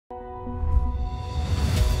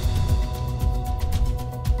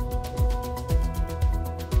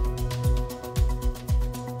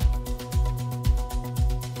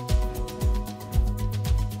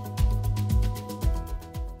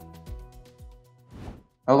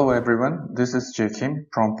Hello everyone, this is Jay Kim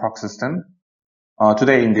from Proc System.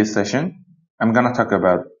 Today in this session, I'm gonna talk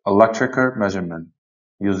about electrical measurement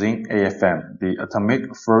using AFM, the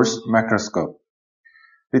atomic force microscope.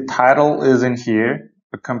 The title is in here,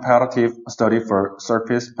 a comparative study for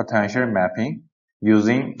surface potential mapping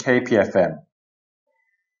using KPFM.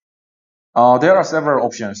 There are several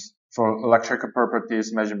options for electrical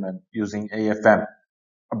properties measurement using AFM,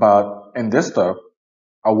 but in this talk,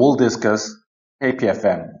 I will discuss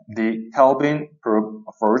KPFM, the Kelvin probe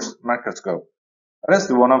force microscope. That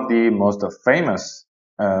is one of the most famous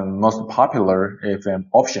and most popular AFM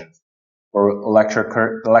options for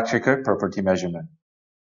electrical property measurement.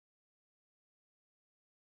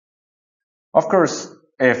 Of course,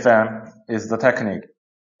 AFM is the technique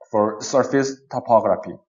for surface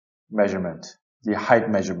topography measurement, the height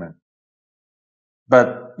measurement.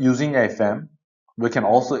 But using AFM, we can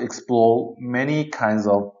also explore many kinds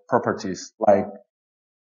of properties like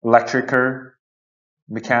electrical,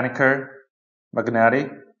 mechanical,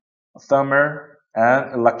 magnetic, thermal,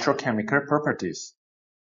 and electrochemical properties.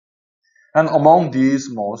 And among these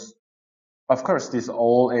modes, of course, these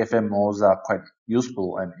all AFM modes are quite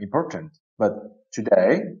useful and important. But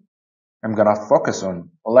today, I'm gonna focus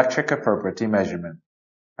on electrical property measurement,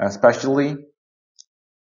 and especially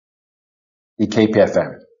the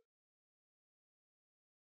KPFM.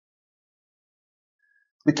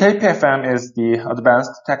 The KPFM is the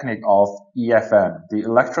advanced technique of EFM, the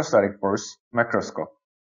electrostatic force microscope.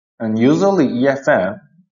 And usually EFM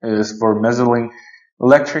is for measuring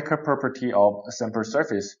electrical property of a sample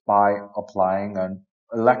surface by applying an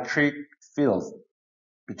electric field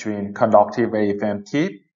between conductive AFM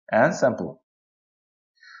tip and sample.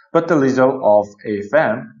 But the result of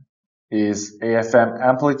AFM is AFM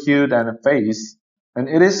amplitude and phase, and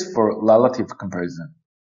it is for relative comparison.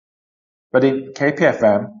 But in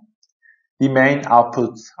KPFM, the main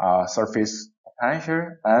outputs are surface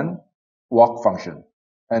potential and work function,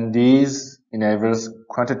 and these enables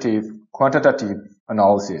quantitative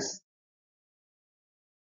analysis.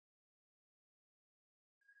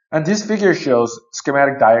 And this figure shows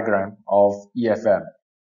schematic diagram of EFM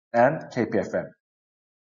and KPFM.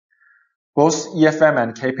 Both EFM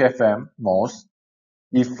and KPFM modes,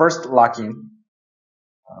 the first lock-in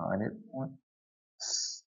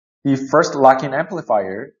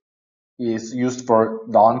amplifier is used for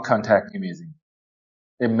non-contact imaging.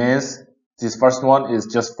 It means this first one is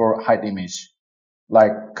just for height image,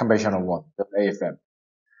 like conventional one, the AFM.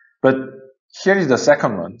 But here is the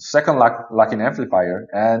second one, second lock-in amplifier,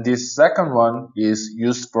 and this second one is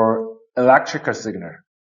used for electrical signal.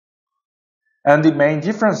 And the main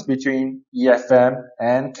difference between EFM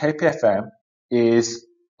and KPFM is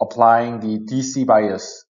applying the DC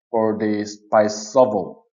bias for this bias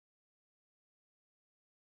servo.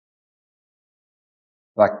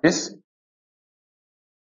 Like this.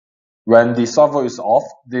 When the servo is off,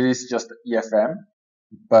 this is just EFM.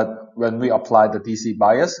 But when we apply the DC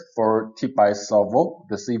bias for tip bias servo,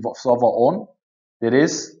 the servo on, it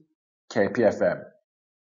is KPFM.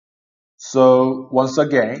 So once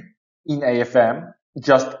again, in AFM,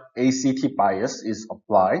 just AC tip bias is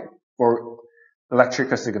applied for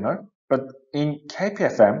electrical signal. But in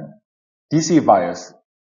KPFM, DC bias,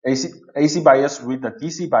 AC bias with the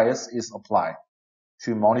DC bias is applied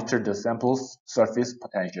to monitor the sample's surface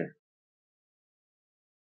potential.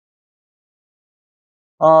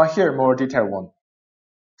 Here, more detailed one.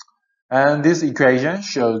 And this equation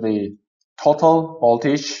shows the total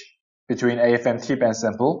voltage between AFM tip and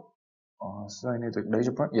sample. So I need a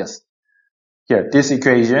laser point. Yes. Here, this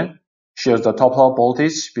equation shows the total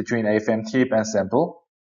voltage between AFM tip and sample.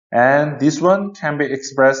 And this one can be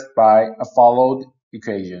expressed by a followed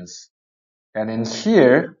equations. And in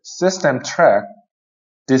here, system track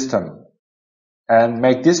this term and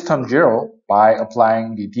make this term 0 by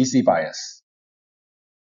applying the DC bias.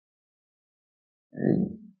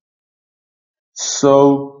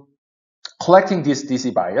 So collecting this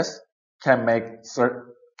DC bias can make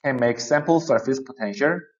sample surface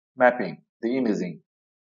potential mapping, the imaging.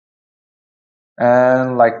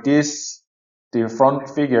 And like this, the front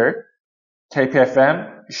figure,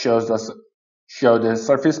 KPFM shows the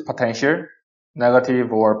surface potential,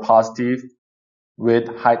 negative or positive, with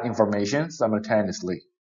height information simultaneously.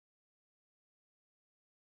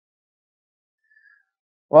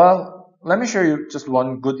 Well, let me show you just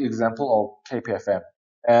one good example of KPFM.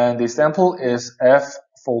 And the sample is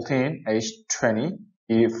F14H20,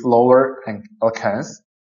 the flower alkanes.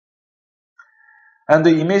 And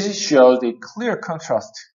the image shows the clear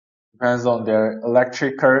contrast, depends on their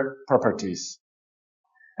electrical properties.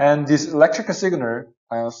 And this electrical signal,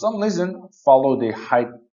 some reason, follow the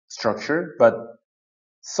height structure, but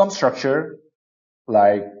Some structure,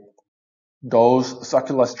 like those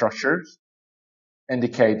circular structures,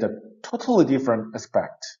 indicate a totally different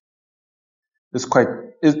aspect.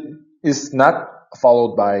 It is not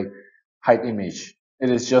followed by height image. It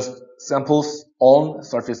is just sample's own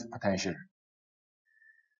surface potential.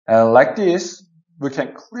 And like this, we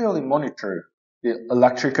can clearly monitor the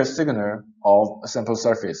electrical signal of a sample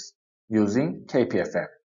surface using KPFM.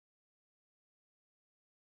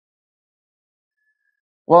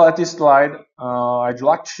 Well, at this slide, I'd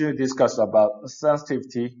like to discuss about the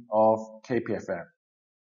sensitivity of KPFM.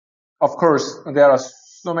 Of course, there are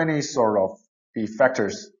so many sort of the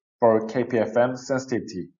factors for KPFM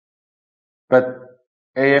sensitivity, but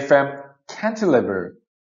AFM cantilever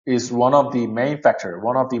is one of the main factor,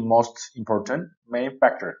 one of the most important main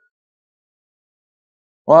factor.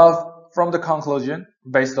 Well, from the conclusion,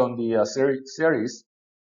 based on the series,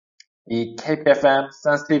 the KPFM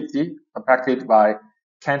sensitivity affected by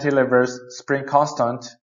cantilever's spring constant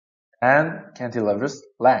and cantilever's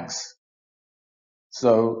length.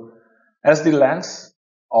 So, as the length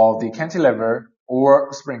of the cantilever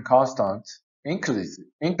or spring constant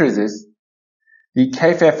increases, the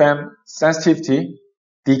KPFM sensitivity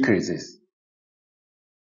decreases.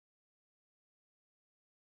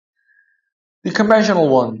 The conventional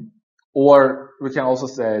one, or we can also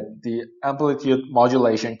say the amplitude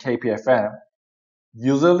modulation KPFM,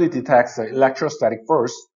 usually detects the electrostatic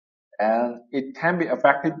force, and it can be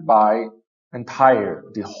affected by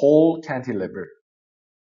the whole cantilever.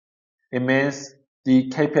 It means the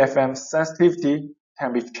KPFM sensitivity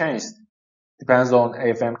can be changed, depends on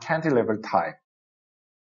AFM cantilever type.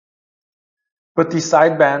 But the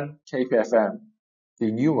sideband KPFM,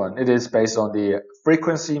 the new one, it is based on the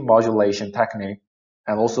frequency modulation technique,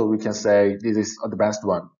 and also we can say this is advanced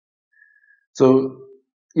one. So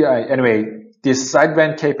yeah, anyway, this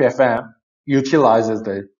sideband KPFM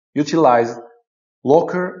utilize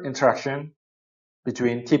local interaction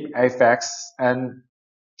between tip apex and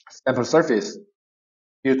sample surface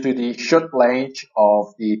due to the short range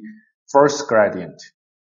of the first gradient.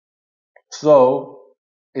 So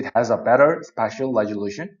it has a better spatial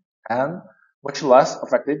resolution and much less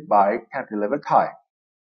affected by cantilever type.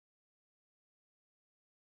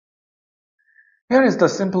 Here is the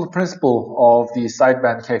simple principle of the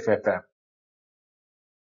sideband KPFM.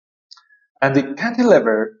 And the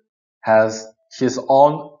cantilever has his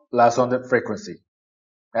own resonant frequency,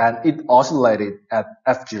 and it oscillated at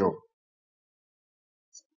F0.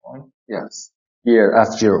 Yes, here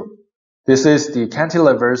F0. This is the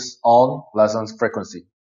cantilever's own resonance frequency.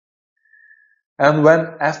 And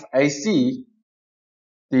when FAC,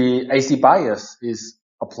 the AC bias is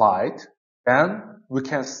applied, then we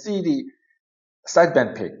can see the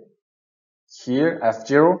sideband peak. Here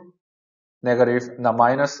F0 negative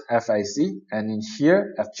minus FAC, and in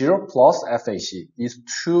here F0 plus FAC. These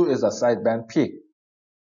two is a sideband peak.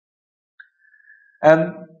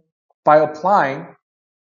 And by applying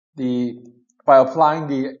the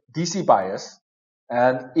DC bias,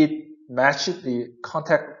 and it matched the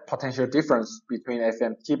contact potential difference between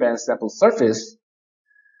FM tip and sample surface,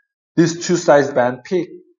 these two sideband peak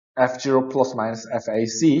F0 plus minus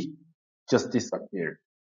FAC just disappeared.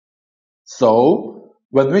 So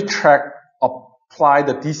when we apply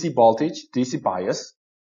the DC voltage, DC bias,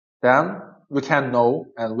 then we can know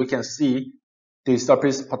and we can see the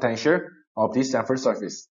surface potential of this sample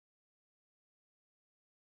surface.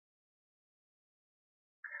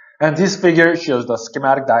 And this figure shows the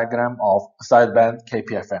schematic diagram of sideband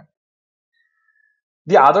KPFM.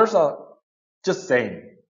 The others are just same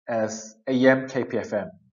as AM KPFM.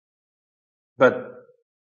 But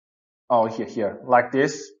here, like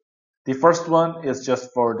this. The first one is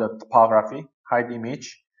just for the topography, height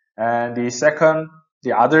image. And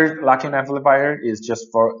the other locking amplifier is just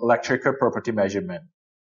for electrical property measurement.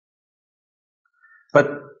 But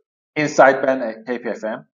in sideband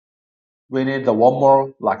KPFM, we need the one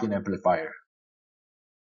more locking amplifier,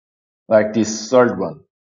 like this third one.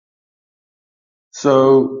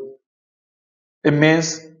 So it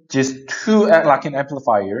means just two locking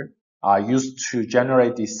amplifiers are used to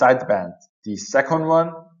generate the sideband. The second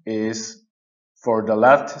one is for the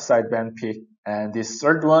left sideband peak, and this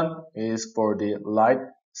third one is for the right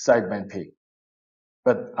sideband peak.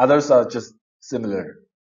 But others are just similar.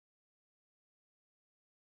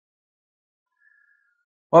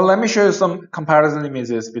 Well, let me show you some comparison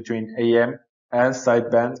images between AM and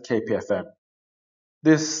sideband KPFM.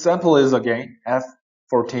 This sample is again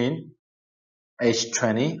F14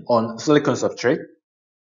 H20 on silicon substrate.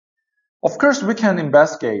 Of course, we can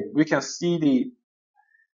investigate. We can see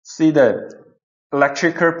the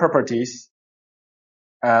electrical properties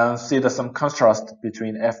and see some contrast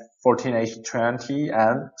between F14H20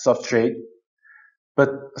 and substrate, but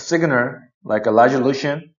signal like a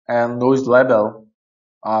resolution and noise level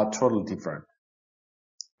are totally different.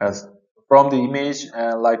 As from the image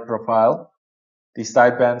and light profile, the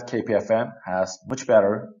sideband KPFM has much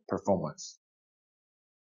better performance,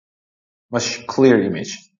 much clear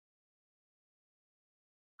image.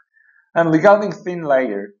 And regarding thin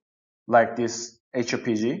layer like this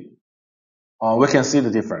HOPG, we can see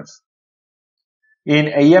the difference. In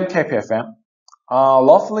AM KPFM,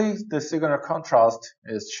 lawfully the signal contrast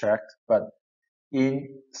is checked, but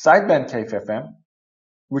in sideband KPFM,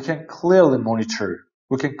 we can clearly monitor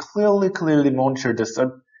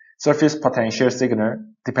the surface potential signal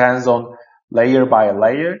depends on layer by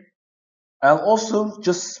layer, and also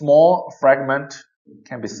just small fragment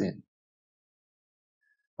can be seen.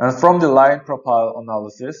 And from the line profile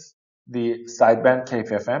analysis, the sideband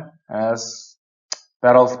KPFM has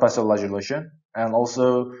better spatial resolution, and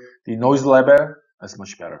also the noise level is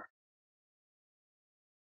much better.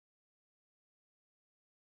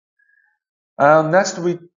 Next,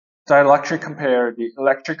 we directly compare the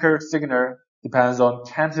electrical signal depends on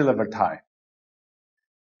cantilever type.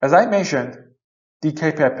 As I mentioned, the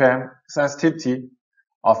KPFM sensitivity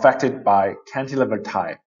affected by cantilever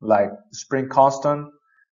type, like spring constant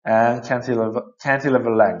and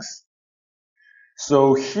cantilever length.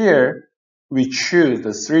 So here we choose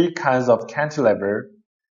the three kinds of cantilever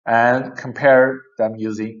and compare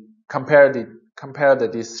these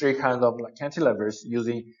three kinds of cantilevers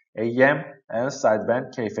using AM and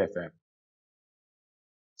sideband KPFM.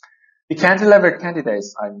 The cantilever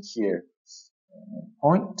candidates I'm here.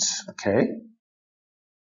 Okay.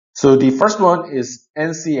 So the first one is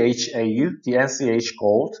NCH-AU, the NCH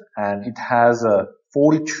gold, and it has a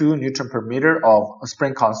 42 Newton per meter of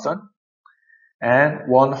spring constant and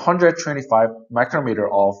 125 micrometer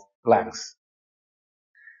of length.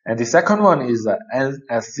 And the second one is the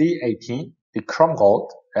NSC18, the chrome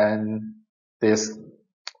gold, and this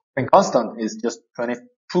spring constant is just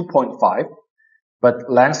 22.5, but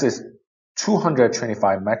length is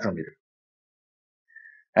 225 micrometer.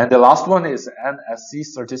 And the last one is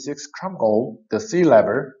NSC36 chrome gold, the C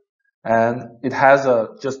level, and it has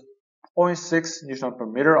a just 0.6 Newton per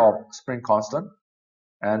meter of spring constant,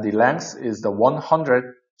 and the length is the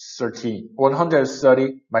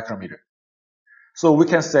 130 micrometer. So we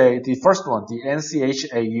can say the first one, the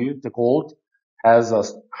NCH-AU, the gold, has a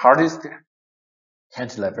hardest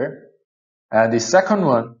cantilever, and the second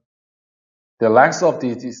one, the length of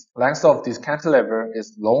this cantilever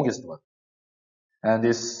is longest one. And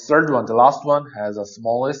this third one, the last one, has the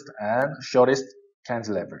smallest and shortest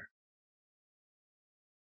cantilever.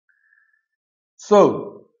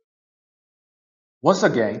 So, once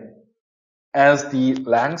again, as the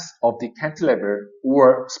length of the cantilever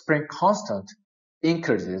or spring constant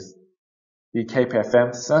increases, the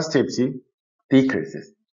KPFM sensitivity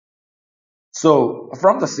decreases. So,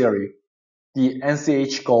 from the theory, the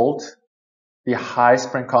NCH gold, the high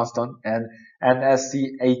spring constant, and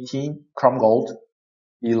NSC18 chrome gold,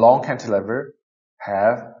 the long cantilever,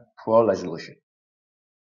 have poor resolution.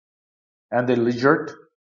 And the result,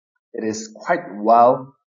 it is quite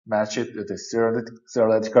well matched with the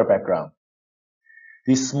theoretical background.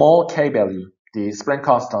 The small K value, the spring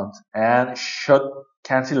constant, and short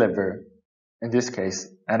cantilever, in this case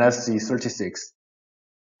NSC36,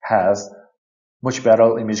 has much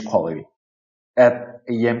better image quality at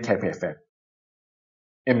AM KPFM.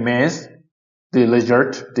 It means the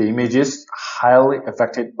result, the image is highly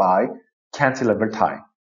affected by cantilever type.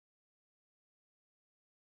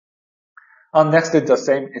 Next is the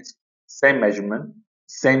same measurement,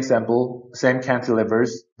 same sample, same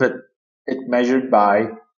cantilevers, but it measured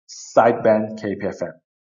by sideband KPFM.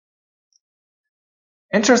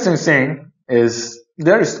 Interesting thing is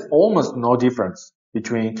there is almost no difference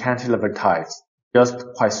between cantilever types, just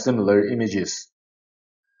quite similar images.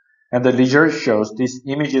 And the result shows, these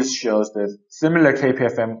images shows the similar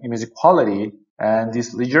KPFM image quality, and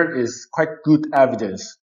this result is quite good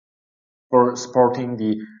evidence for supporting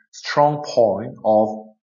the strong point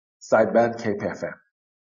of sideband KPFM.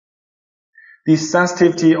 The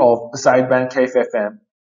sensitivity of sideband KPFM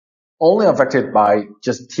only affected by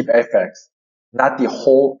just tip effects, not the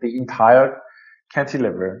entire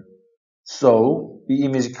cantilever. So the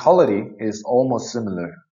image quality is almost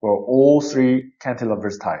similar for all three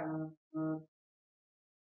cantilevers type.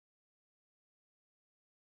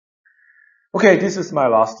 Okay, this is my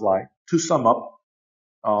last slide. To sum up,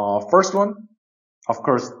 first one, of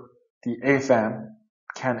course, the AFM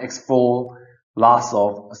can expose lots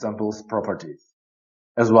of samples properties,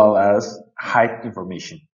 as well as height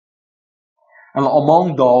information. And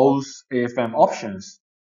among those AFM options,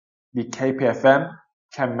 the KPFM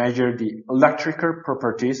can measure the electrical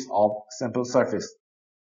properties of simple surface,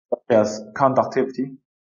 such as conductivity,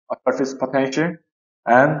 surface potential,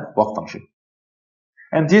 and work function.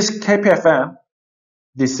 And this KPFM,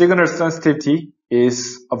 the signal sensitivity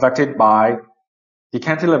is affected by the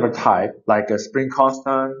cantilever type, like a spring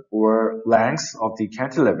constant or length of the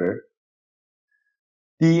cantilever.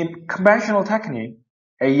 The conventional technique,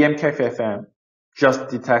 AEM KPFM, just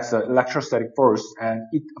detects the electrostatic force and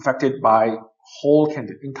it affected by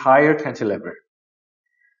entire cantilever.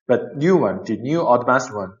 But the new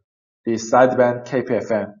advanced one, the sideband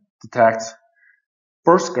KPFM, detects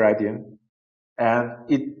force gradient and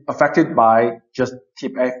it affected by just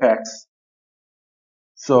tip apex.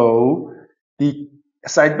 So the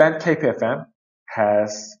sideband KPFM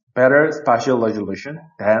has better spatial resolution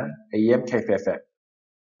than AEM KPFM.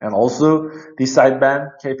 And also the sideband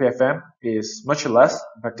KPFM is much less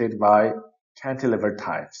affected by cantilever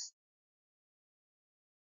types.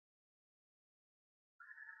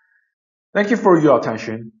 Thank you for your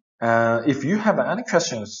attention. If you have any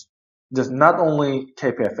questions, just not only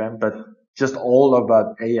KPFM, but just all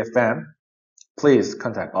about AFM, please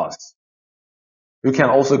contact us. You can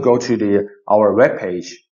also go to our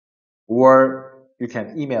webpage or you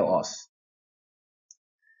can email us.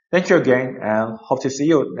 Thank you again and hope to see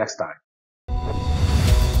you next time.